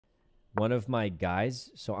one of my guys.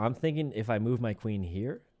 So I'm thinking if I move my queen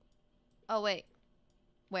here, Oh, wait.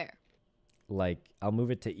 Where? like I'll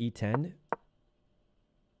move it to E10.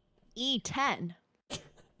 E10.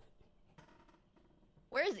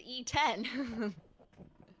 Where's E10?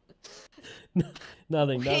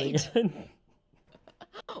 Nothing, Wait. nothing.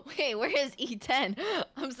 Wait, where is E10?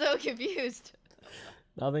 I'm so confused.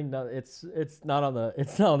 Nothing, no, it's not on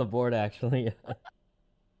the board actually.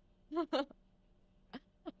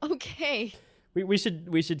 Okay. We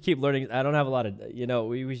should keep learning. I don't have a lot of,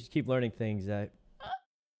 we should keep learning things that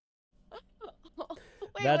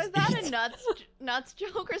Wait, That's was that E10. a nuts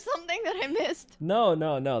joke or something that I missed? No,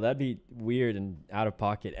 that'd be weird and out of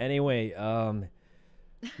pocket. Anyway,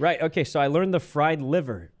 right, okay, so I learned the fried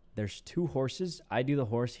liver. There's 2 horses. I do the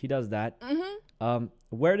horse, he does that.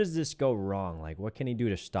 Where does this go wrong? Like, what can he do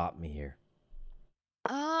to stop me here?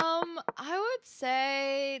 I would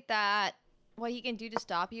say that what he can do to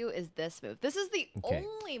stop you is this move. This is the Okay.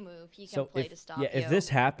 only move he can play to stop if you. this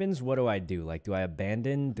happens, what do I do? Like, do I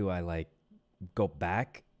abandon? Do I like go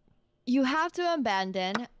back? You have to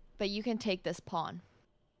abandon, but you can take this pawn.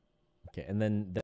 Okay, and then